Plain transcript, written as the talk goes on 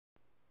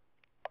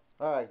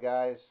Alright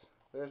guys,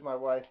 there's my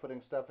wife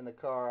putting stuff in the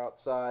car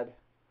outside.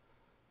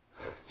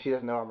 She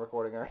doesn't know I'm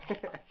recording her.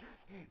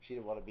 She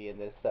didn't want to be in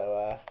this,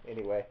 so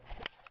anyway.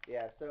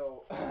 Yeah,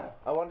 so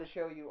I wanted to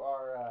show you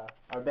our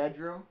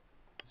bedroom.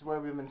 This is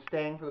where we've been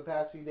staying for the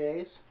past few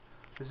days.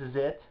 This is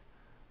it.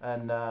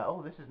 And,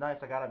 oh, this is nice.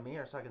 I got a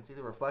mirror so I can see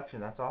the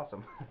reflection. That's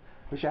awesome.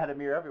 Wish I had a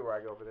mirror everywhere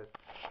I go for this.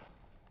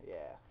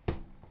 Yeah.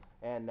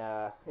 And,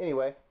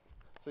 anyway.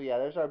 So yeah,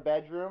 there's our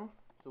bedroom.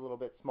 It's a little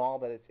bit small,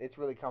 but it's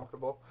really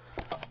comfortable.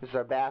 This is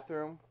our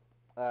bathroom.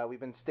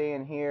 We've been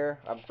staying here.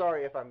 I'm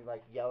sorry if I'm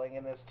like yelling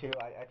in this too.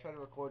 I tried to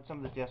record some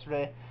of this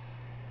yesterday,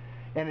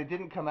 and it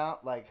didn't come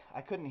out, like, I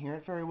couldn't hear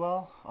it very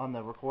well on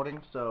the recording,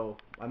 so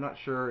I'm not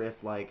sure if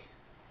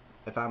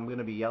I'm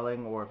gonna be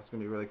yelling or if it's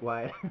gonna be really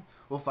quiet.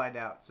 We'll find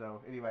out. So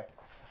anyway,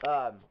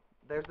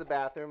 there's the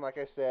bathroom. Like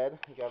I said,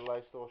 we got a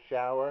nice little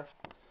shower.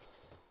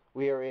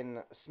 We are in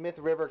Smith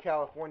River,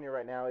 California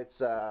right now.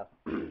 It's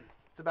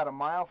it's about a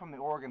mile from the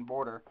Oregon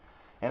border.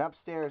 And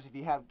upstairs, if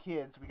you have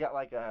kids, we got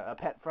like a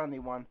pet-friendly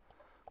one.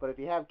 But if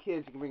you have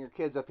kids, you can bring your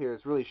kids up here.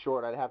 It's really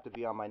short. I'd have to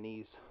be on my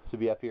knees to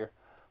be up here.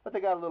 But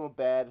they got a little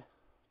bed,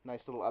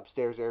 nice little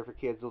upstairs area for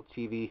kids, little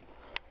TV,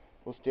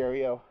 little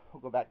stereo.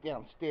 We'll go back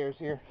downstairs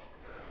here,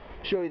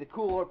 show you the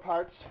cooler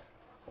parts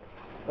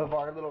of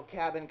our little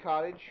cabin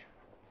cottage.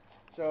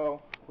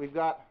 So we've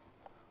got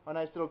a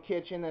nice little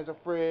kitchen. There's a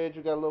fridge.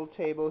 We've got a little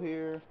table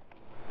here.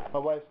 My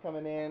wife's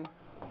coming in.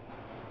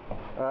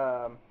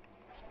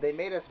 They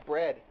made us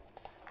bread.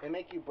 They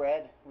make you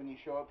bread when you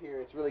show up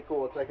here. It's really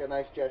cool. It's like a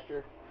nice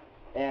gesture.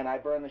 And I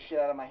burned the shit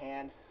out of my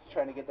hand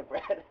trying to get the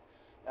bread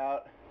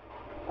out.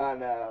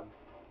 And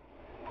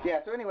yeah,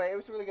 so anyway, it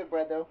was really good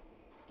bread though.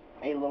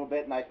 Ate a little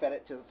bit and I fed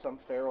it to some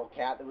feral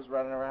cat that was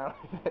running around.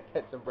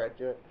 Had some bread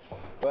to it.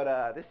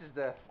 But this is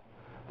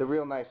the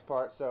real nice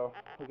part. So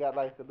we got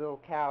like the little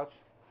couch,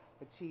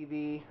 the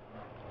TV,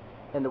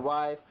 and the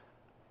wife.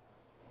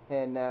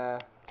 And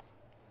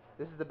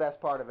this is the best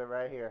part of it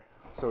right here.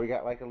 So we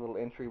got like a little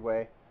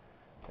entryway.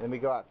 And then we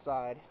go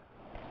outside.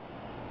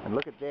 And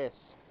look at this.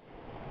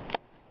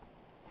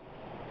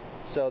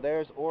 So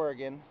there's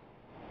Oregon.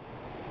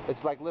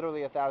 It's like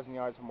literally 1,000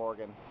 yards from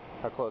Oregon,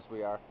 how close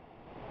we are.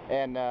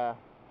 And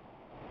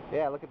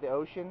yeah, look at the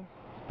ocean,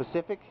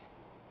 Pacific.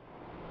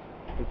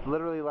 It's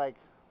literally like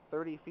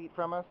 30 feet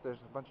from us. There's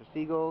a bunch of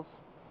seagulls.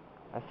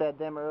 I fed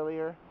them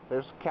earlier.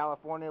 There's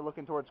California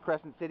looking towards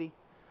Crescent City.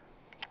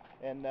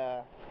 And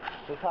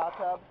this hot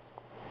tub,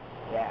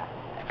 yeah.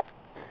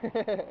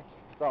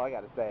 That's all I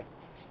gotta say.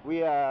 We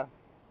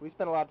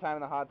spent a lot of time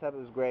in the hot tub. It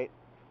was great.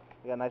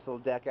 We got a nice little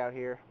deck out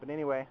here. But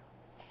anyway,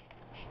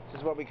 this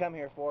is what we come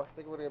here for. I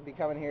think we're going to be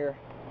coming here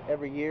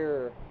every year,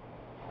 or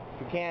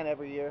if we can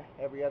every year,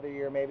 every other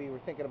year maybe. We're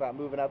thinking about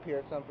moving up here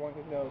at some point.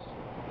 Who knows?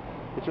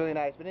 It's really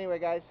nice. But anyway,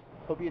 guys,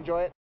 hope you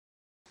enjoy it.